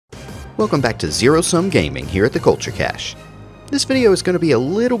Welcome back to Zero Sum Gaming here at the Culture Cache. This video is going to be a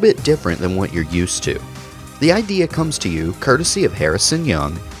little bit different than what you're used to. The idea comes to you courtesy of Harrison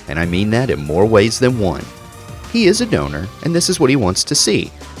Young, and I mean that in more ways than one. He is a donor, and this is what he wants to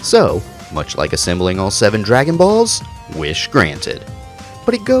see. So, much like assembling all 7 Dragon Balls, wish granted.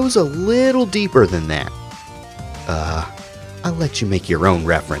 But it goes a little deeper than that. I'll let you make your own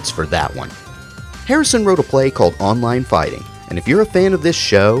reference for that one. Harrison wrote a play called Online Fighting, and if you're a fan of this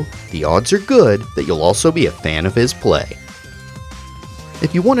show, the odds are good that you'll also be a fan of his play.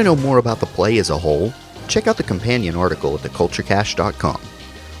 If you want to know more about the play as a whole, check out the companion article at theculturecache.com.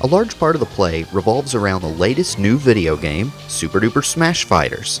 A large part of the play revolves around the latest new video game, Super Duper Smash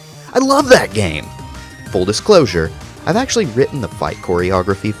Fighters. I love that game! Full disclosure, I've actually written the fight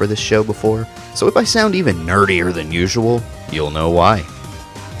choreography for this show before, so if I sound even nerdier than usual, you'll know why.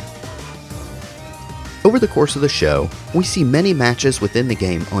 Over the course of the show, we see many matches within the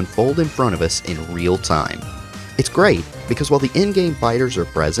game unfold in front of us in real time. It's great because while the in-game fighters are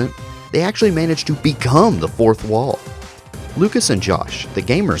present, they actually manage to become the fourth wall. Lucas and Josh, the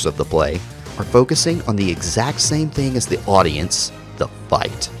gamers of the play, are focusing on the exact same thing as the audience, the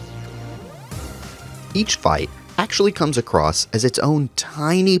fight. Each fight actually comes across as its own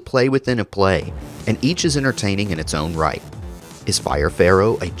tiny play within a play, and each is entertaining in its own right. Is Fire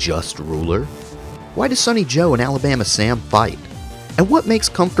Pharaoh a just ruler? Why does Sonny Joe and Alabama Sam fight? And what makes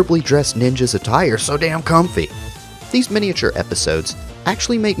comfortably dressed ninjas' attire so damn comfy? These miniature episodes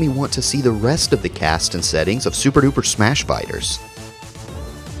actually make me want to see the rest of the cast and settings of Super Duper Smash Fighters.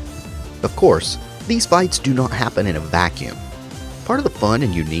 Of course, these fights do not happen in a vacuum. Part of the fun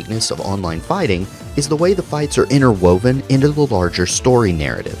and uniqueness of online fighting is the way the fights are interwoven into the larger story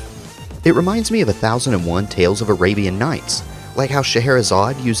narrative. It reminds me of 1001 Tales of Arabian Nights, like how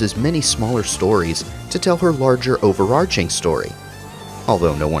Scheherazade uses many smaller stories to tell her larger overarching story.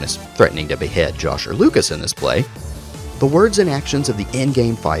 Although no one is threatening to behead Josh or Lucas in this play, the words and actions of the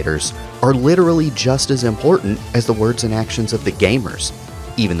in-game fighters are literally just as important as the words and actions of the gamers,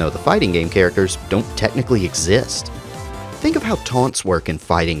 even though the fighting game characters don't technically exist. Think of how taunts work in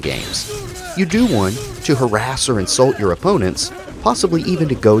fighting games. You do one to harass or insult your opponents, possibly even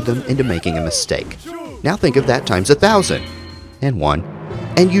to goad them into making a mistake. Now think of that times 1,000. And 1,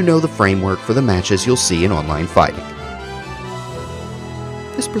 and you know the framework for the matches you'll see in online fighting.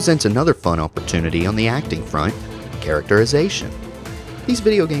 This presents another fun opportunity on the acting front, characterization. These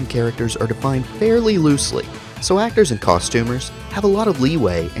video game characters are defined fairly loosely, so actors and costumers have a lot of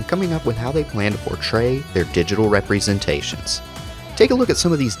leeway in coming up with how they plan to portray their digital representations. Take a look at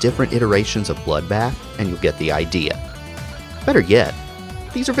some of these different iterations of Bloodbath and you'll get the idea. Better yet,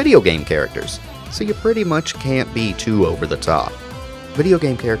 these are video game characters, so you pretty much can't be too over the top. Video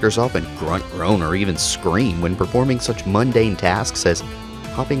game characters often grunt, groan, or even scream when performing such mundane tasks as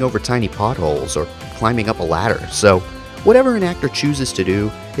hopping over tiny potholes or climbing up a ladder, so whatever an actor chooses to do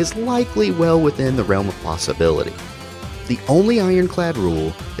is likely well within the realm of possibility. The only ironclad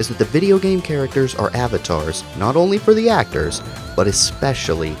rule is that the video game characters are avatars not only for the actors, but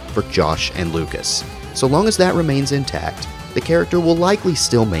especially for Josh and Lucas. So long as that remains intact, the character will likely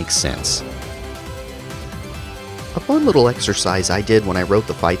still make sense. A fun little exercise I did when I wrote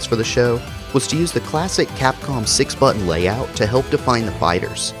the fights for the show was to use the classic Capcom 6-button layout to help define the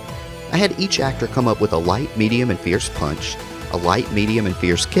fighters. I had each actor come up with a light, medium, and fierce punch, a light, medium, and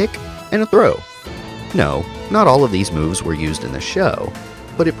fierce kick, and a throw. No, not all of these moves were used in the show,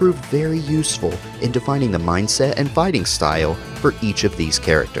 but it proved very useful in defining the mindset and fighting style for each of these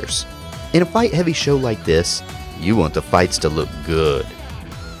characters. In a fight-heavy show like this, you want the fights to look good.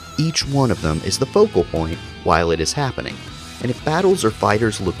 Each one of them is the focal point while it is happening, and if battles or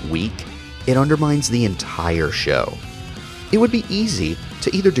fighters look weak, it undermines the entire show. It would be easy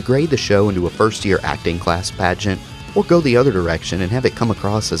to either degrade the show into a first-year acting class pageant, or go the other direction and have it come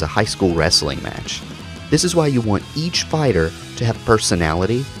across as a high school wrestling match. This is why you want each fighter to have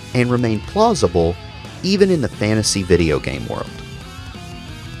personality and remain plausible even in the fantasy video game world.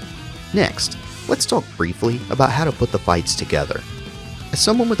 Next, let's talk briefly about how to put the fights together. As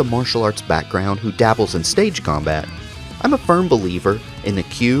someone with a martial arts background who dabbles in stage combat, I'm a firm believer in the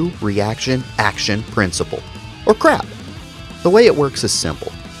cue, reaction, action principle, or CRAP. The way it works is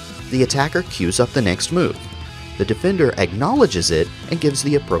simple. The attacker cues up the next move. The defender acknowledges it and gives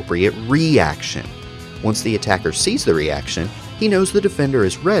the appropriate reaction. Once the attacker sees the reaction, he knows the defender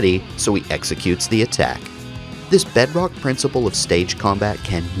is ready, so he executes the attack. This bedrock principle of stage combat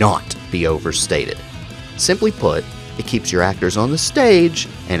cannot be overstated. Simply put, it keeps your actors on the stage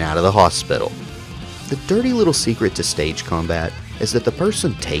and out of the hospital. The dirty little secret to stage combat is that the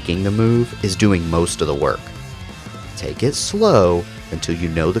person taking the move is doing most of the work. Take it slow until you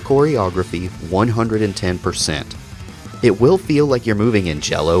know the choreography 110%. It will feel like you're moving in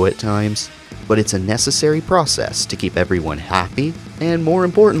jello at times, but it's a necessary process to keep everyone happy and, more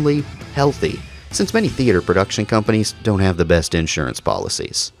importantly, healthy, since many theater production companies don't have the best insurance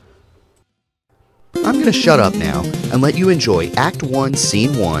policies. I'm gonna shut up now and let you enjoy Act 1,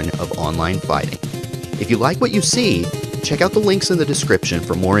 Scene 1 of Online Fighting. If you like what you see, check out the links in the description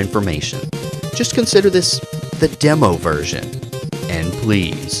for more information. Just consider this the demo version. And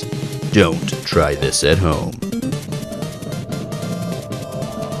please, don't try this at home.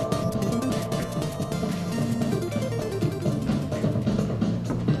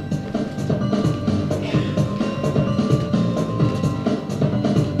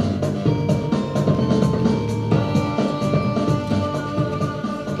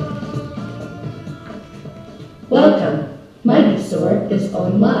 Welcome. Mighty Sword is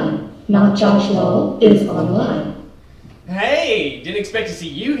online. Not Josh Law is online. Hey, didn't expect to see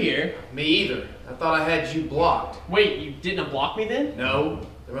you here. Me either. I thought I had you blocked. Wait, you didn't block me then? No,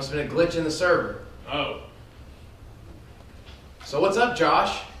 there must have been a glitch in the server. Oh. So what's up,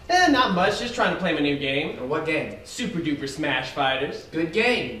 Josh? Not much, just trying to play my new game. Or what game? Super duper Smash Fighters. Good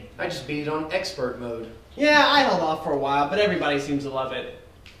game. I just beat it on expert mode. Yeah, I held off for a while, but everybody seems to love it.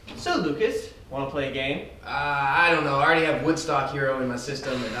 So Lucas, want to play a game? I don't know. I already have Woodstock Hero in my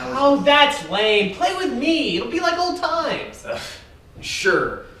system, and I was... Oh, that's lame. Play with me. It'll be like old times.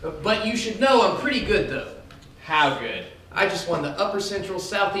 Sure. But you should know I'm pretty good, though. How good? I just won the Upper Central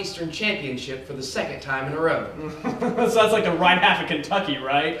Southeastern Championship for the second time in a row. So that's like the right half of Kentucky,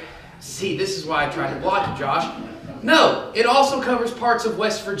 right? See, this is why I tried to block you, Josh. No, it also covers parts of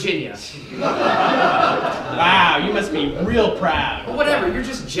West Virginia. Wow, you must be real proud. But whatever, you're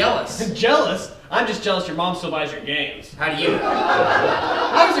just jealous. Jealous? I'm just jealous your mom still buys your games. How do you know?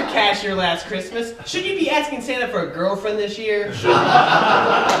 I was a cashier last Christmas. Shouldn't you be asking Santa for a girlfriend this year? Shouldn't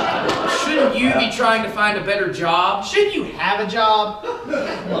you be trying to find a better job? Shouldn't you have a job?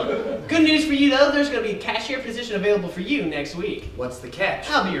 Look, good news for you though, there's going to be a cashier position available for you next week. What's the catch?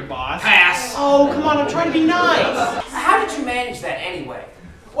 I'll be your boss. Pass! Oh, come on, I'm trying to be nice. How did you manage that anyway?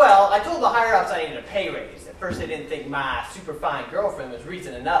 Well, I told the higher-ups I needed a pay raise. At first they didn't think my super fine girlfriend was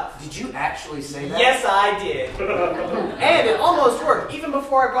reason enough. Did you actually say that? Yes, I did. And it almost worked, even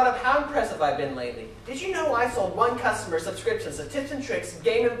before I brought up how impressive I've been lately. Did you know I sold one customer subscriptions to Tips and Tricks,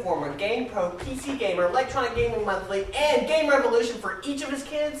 Game Informer, Game Pro, PC Gamer, Electronic Gaming Monthly, and Game Revolution for each of his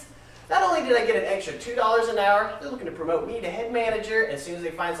kids? Not only did I get an extra $2 an hour, they're looking to promote me to head manager as soon as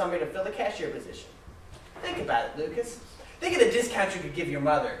they find somebody to fill the cashier position. Think about it, Lucas. Think of the discount you could give your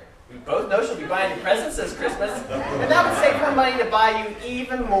mother. We both know she'll be buying you presents this Christmas, and that would save her money to buy you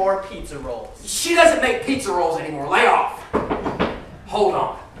even more pizza rolls. She doesn't make pizza rolls anymore. Lay off. Hold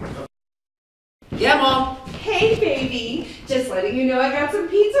on. Yeah, Mom? Hey, baby. Just letting you know I got some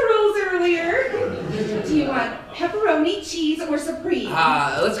pizza rolls earlier. Do you want pepperoni, cheese, or supreme?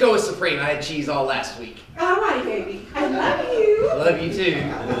 Let's go with Supreme. I had cheese all last week. All right, baby. I love you. I love you too.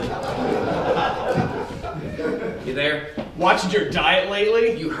 You there? Watching your diet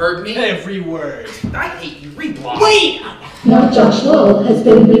lately? You heard me? Every word. I hate you. Reblock. Wait! Now Josh Law has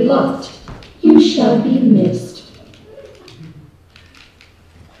been reblocked. You shall be missed.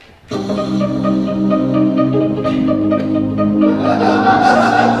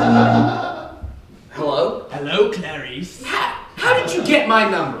 Hello? Hello, Clarice. How did you get my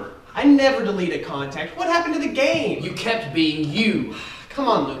number? I never delete a contact. What happened to the game? You kept being you. Come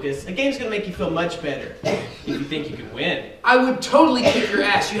on, Lucas. A game's gonna make you feel much better. If you think you can win. I would totally kick your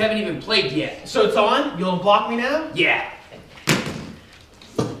ass. You haven't even played yet. So it's on? You'll unblock me now? Yeah.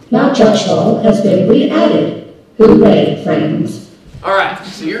 Now Josh Law has been re-added. Hooray, friends. Alright,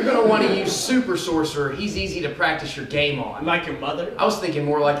 so you're going to want to use Super Sorcerer. He's easy to practice your game on. Like your mother? I was thinking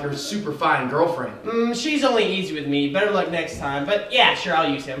more like your super fine girlfriend. She's only easy with me. Better luck next time. But yeah, sure, I'll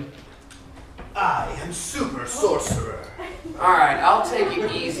use him. I am Super Sorcerer. Alright, I'll take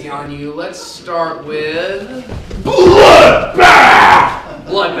it easy on you. Let's start with... Bloodbath!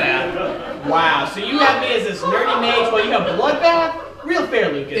 Bloodbath. Wow, so you have me as this nerdy mage while you have Bloodbath? Real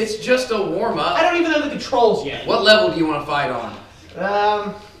fair, Lucas. It's just a warm-up. I don't even know the controls yet. What level do you want to fight on?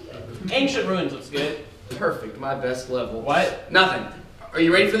 Ancient Ruins looks good. Perfect, my best level. What? Nothing. Are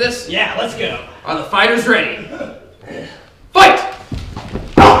you ready for this? Yeah, let's go. Are the fighters ready? Fight!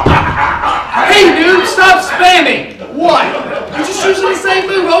 Hey, dude, stop spamming! What? You're just using the same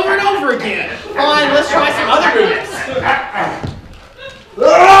move over and over again. Fine, let's try some other moves.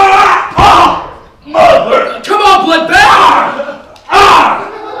 Mother! Come on, Bloodbath!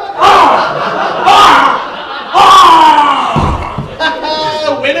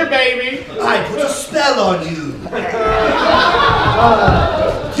 Winner, baby. I put a spell on you.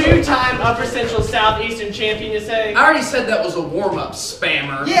 Upper Central Southeastern champion, you say? I already said that was a warm-up,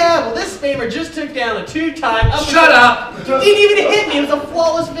 spammer. Yeah, well, this spammer just took down a 2-time... Shut up! Didn't even hit me. It was a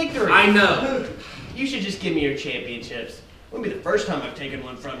flawless victory. I know. You should just give me your championships. Wouldn't be the first time I've taken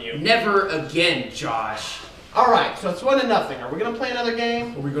one from you. Never again, Josh. Alright, so it's 1-0. Are we gonna play another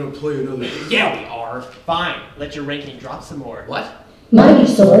game? Are we gonna play another? Yeah, we are. Fine. Let your ranking drop some more. What? Mighty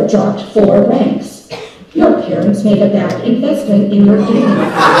Sword dropped 4 ranks. Your parents made a bad investment in your game.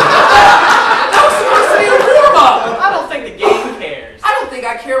 That was supposed to be a warm-up! I don't think the game cares. I don't think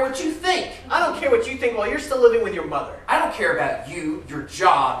I care what you think. I don't care what you think while you're still living with your mother. I don't care about you, your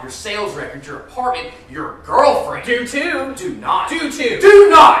job, your sales record, your apartment, your girlfriend. Do too. Do not. Do too. Do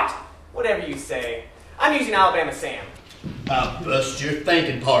not! Whatever you say. I'm using Alabama Sam. I'll bust your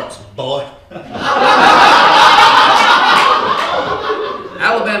thinking parts, boy.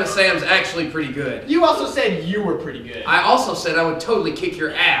 Alabama Sam's actually pretty good. You also said you were pretty good. I also said I would totally kick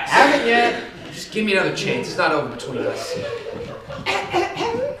your ass. Haven't yet. Just give me another chance. It's not over between us.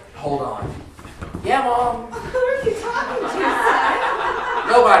 Hold on. Yeah, Mom. Who are you talking to, son?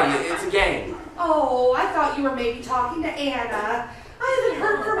 Nobody. It's a game. Oh, I thought you were maybe talking to Anna. I haven't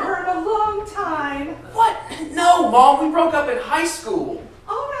heard from her in a long time. What? No, Mom. We broke up in high school.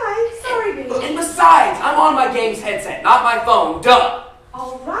 All right, sorry, baby. And besides, I'm on my games headset, not my phone. Duh.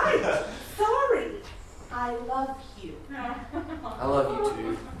 All right, sorry. I love you. I love you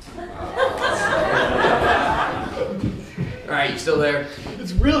too. Alright, you still there?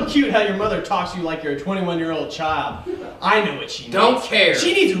 It's real cute how your mother talks to you like you're a 21-year-old child. I know what she needs. Don't care.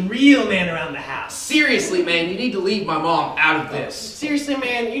 She needs a real man around the house. Seriously, man, you need to leave my mom out of this. Seriously,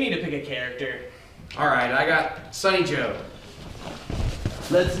 man, you need to pick a character. Alright, I got Sonny Joe.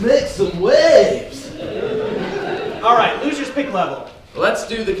 Let's make some waves. Alright, losers pick level. Let's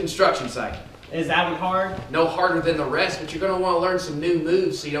do the construction site. Is that one hard? No harder than the rest, but you're going to want to learn some new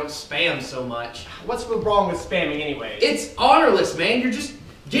moves so you don't spam so much. What's wrong with spamming anyway? It's honorless, man. You're just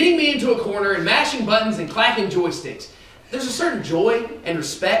getting me into a corner and mashing buttons and clacking joysticks. There's a certain joy and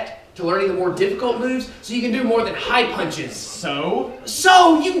respect to learning the more difficult moves so you can do more than high punches. So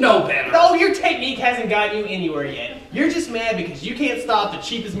You know better. No, your technique hasn't gotten you anywhere yet. You're just mad because you can't stop the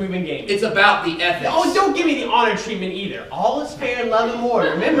cheapest moving game. It's about the ethics. Oh, don't give me the honor treatment either. All is fair in love and war.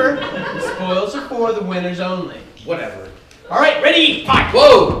 Remember, the spoils are for the winners only. Whatever. All right, ready, fight.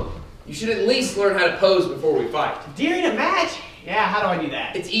 Whoa! You should at least learn how to pose before we fight. During a match? Yeah, how do I do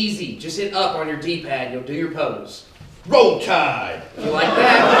that? It's easy. Just hit up on your D-pad and you'll do your pose. Roll Tide. If you like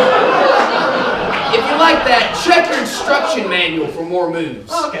that, check your instruction manual for more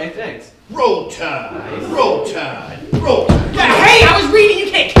moves. Oh, okay, thanks. Roll Tide. Roll Tide. Roll Tide. Yeah, hey, I was reading. You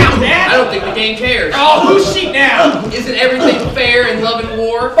can't count that. I don't think the game cares. Oh, who's sheep now? Isn't everything fair in love and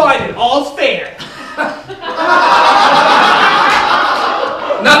war? Fine, and all's fair.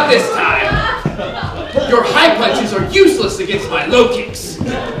 Not this time. Your high punches are useless against my low kicks.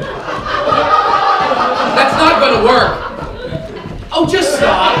 That's not gonna work. Oh, just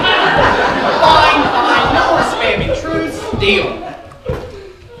stop. Fine, no more spamming truths. Deal.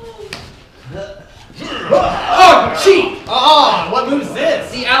 Oh, cheat! Oh, what move's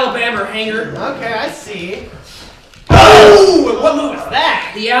this? The Alabama hanger. Okay, I see. Oh, what move is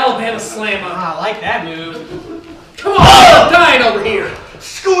that? The Alabama slammer. Ah, I like that move. Come on, I'm dying over here.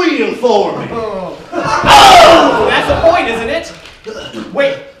 Squeal for me. Oh, that's the point, isn't it?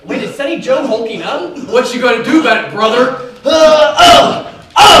 Wait, is Sonny Joe hulking up? What you gonna do about it, brother?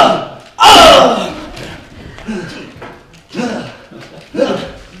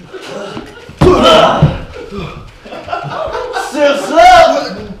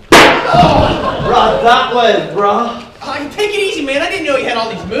 Right that way, bro. Take it easy, man. I didn't know you had all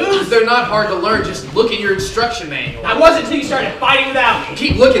these moves. They're not hard to learn. Just look at your instruction manual. I wasn't until you started fighting without me.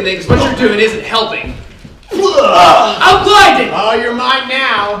 Keep looking, then, because what you're doing isn't helping. I'm blinded! Oh, you're mine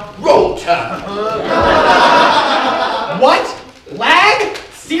now. Roll Tide. What? Lag?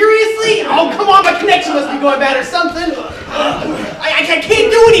 Seriously? Oh, come on, my connection must be going bad or something. I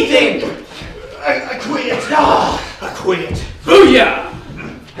can't do anything. I quit. I quit. Booyah!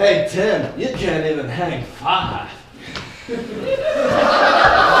 Hey, Tim, you can't even hang 5. Man,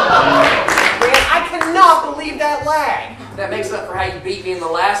 I cannot believe that lag. That makes up for how you beat me in the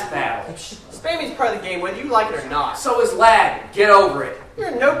last battle. Spamming's part of the game, whether you like it or not. So is lag. Get over it. You're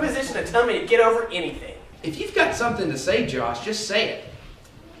in no position to tell me to get over anything. If you've got something to say, Josh, just say it.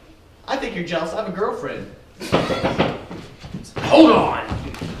 I think you're jealous. I have a girlfriend. Hold on.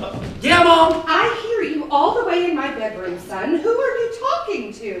 Yeah, Mom? I hear you all the way in my bedroom, son. Who are you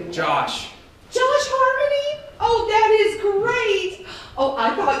talking to? Josh. Josh Harmony? Oh, that is great. Oh,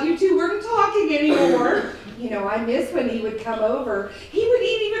 I thought you two weren't talking anymore. You know, I miss when he would come over. He would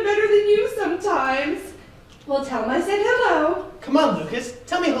eat even better than you sometimes. Well, tell him I said hello. Come on, Lucas.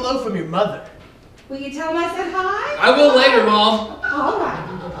 Tell me hello from your mother. Will you tell him I said hi? I will later, Mom. All right.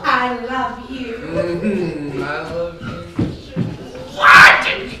 I love you. I love you. What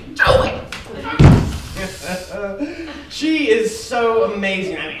did you do it? She is so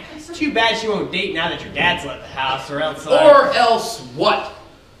amazing. I mean, it's too bad she won't date now that your dad's left the house, or else. Or else what?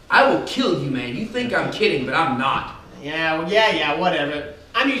 I will kill you, man. You think I'm kidding, but I'm not. Yeah, well, yeah, whatever.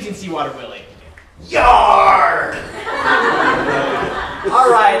 I'm using Seawater Willie. Yar! All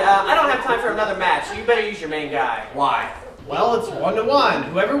right, I don't have time for another match, so you better use your main guy. Why? Well, it's 1-1.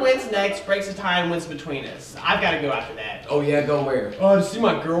 Whoever wins next breaks the tie and wins between us. I've got to go after that. Oh yeah, go where? Oh, to see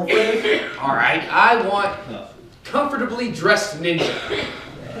my girlfriend? All right, I want comfortably dressed ninja.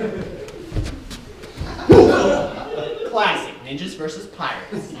 Classic. Ninjas versus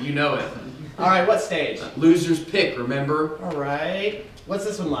pirates. You know it. All right, what stage? Loser's pick, remember? All right. What's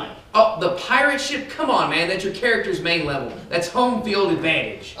this one like? Oh, the pirate ship? Come on, man. That's your character's main level. That's home field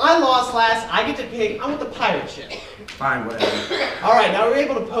advantage. I lost last. I get to pick. I want the pirate ship. Fine, whatever. All right, now we're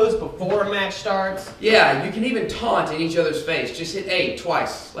able to pose before a match starts. Yeah, you can even taunt in each other's face. Just hit A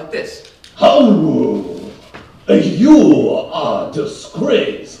twice, like this. Hello. You are a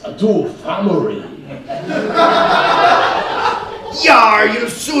disgrace to family. Yar, you'll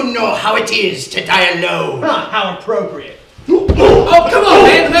soon know how it is to die alone. Huh, how appropriate. Oh, come on,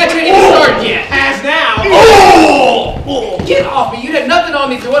 man. The match ain't even started yet. As now. Oh! Get off me. You had nothing on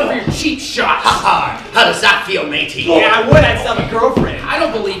me through one of your cheap shots. Haha, how does that feel, matey? Yeah, I would. I'd sell a girlfriend. I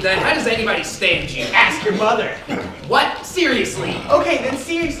don't believe that. How does anybody stand you? Ask your mother. What? Seriously? Okay, then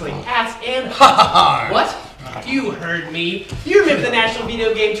seriously, ask Anna. Ha What? You heard me. You remember the National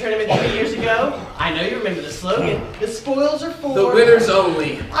Video Game Tournament 3 years ago? I know you remember the slogan. The spoils are for... The winners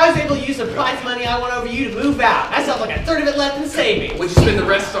only. I was able to use the prize money I won over you to move out. I still have like a third of it left in savings. Would you spend the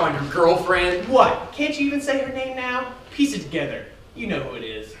rest on your girlfriend? What? Can't you even say her name now? Piece it together. You know who it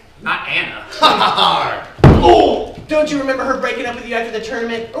is. Not Anna. ha! Oh! Don't you remember her breaking up with you after the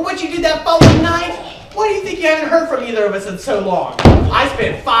tournament? Or what you did that following night? Why do you think you haven't heard from either of us in so long? I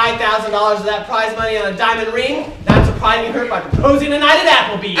spent $5,000 of that prize money on a diamond ring. Not surprising her by proposing a night at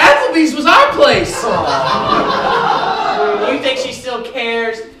Applebee's. Applebee's was our place. You think she still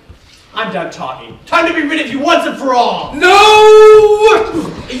cares? I'm done talking. Time to be rid of you once and for all. No!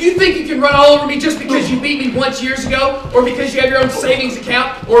 You think you can run all over me just because you beat me once years ago? Or because you have your own savings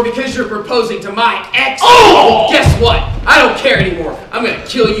account? Or because you're proposing to my ex? Oh! Guess what? I don't care anymore. I'm gonna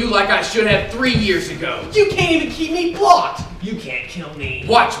kill you like I should have 3 years ago. You can't even keep me blocked. You can't kill me.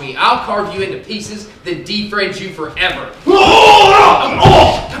 Watch me. I'll carve you into pieces, then defriend you forever.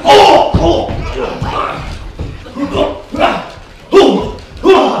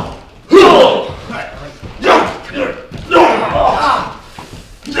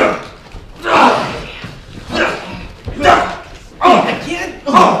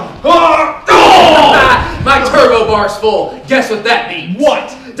 My turbo bar's full. Guess what that means?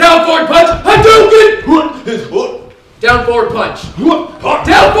 What? Down forward punch, Hadouken! Down forward punch.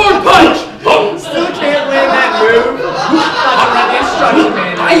 Down forward punch! Still can't land that move. Not the right instruction,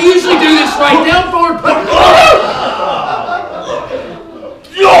 man. I usually do this right. Down forward punch.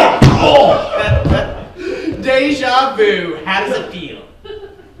 Deja vu. How does it feel?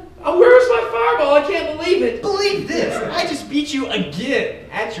 Oh, where's my fireball? I can't believe it. Believe this. I just beat you again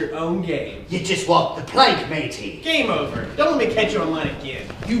at your own game. You just walked the plank, matey. Game over. Don't let me catch you online again.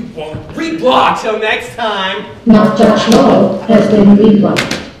 You won't. Reblock. Until next time. Not Josh Lowe has been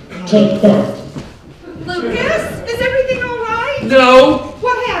reblocked. Take that. Lucas, is everything all right? No.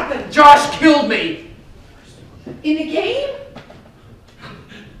 What happened? Josh killed me. In a game?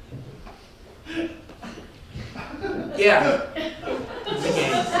 Yeah.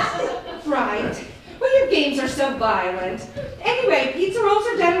 Right. Well, your games are so violent. Anyway, pizza rolls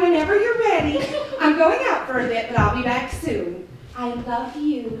are done whenever you're ready. I'm going out for a bit, but I'll be back soon. I love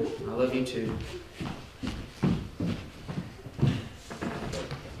you. I love you too.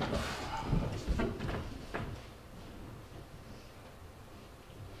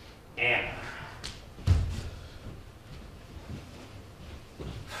 Anna.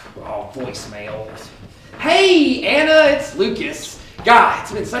 Oh, voicemail. Hey, Anna, it's Lucas. God,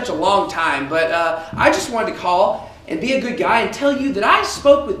 it's been such a long time, but I just wanted to call and be a good guy and tell you that I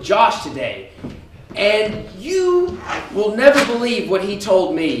spoke with Josh today. And you will never believe what he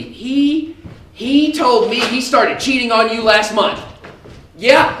told me. He told me he started cheating on you last month.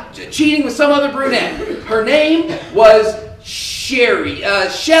 Yeah, cheating with some other brunette. Her name was Shelly.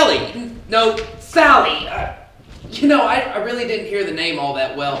 No, Sally. You know, I really didn't hear the name all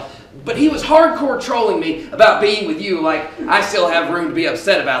that well. But he was hardcore trolling me about being with you. Like, I still have room to be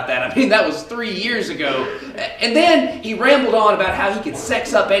upset about that. I mean, that was 3 years ago. And then he rambled on about how he could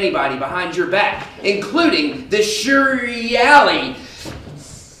sex up anybody behind your back, including this Shirley.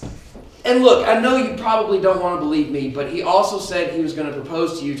 And look, I know you probably don't want to believe me, but he also said he was going to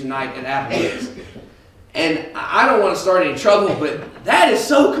propose to you tonight at Applebee's. And I don't want to start any trouble, but that is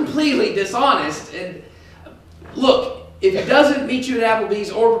so completely dishonest. And look, if he doesn't meet you at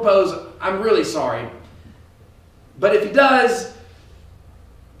Applebee's or propose, I'm really sorry. But if he does,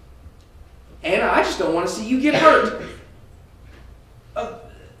 Anna, I just don't want to see you get hurt.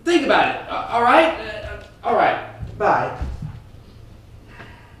 Think about it, all right? All right, bye.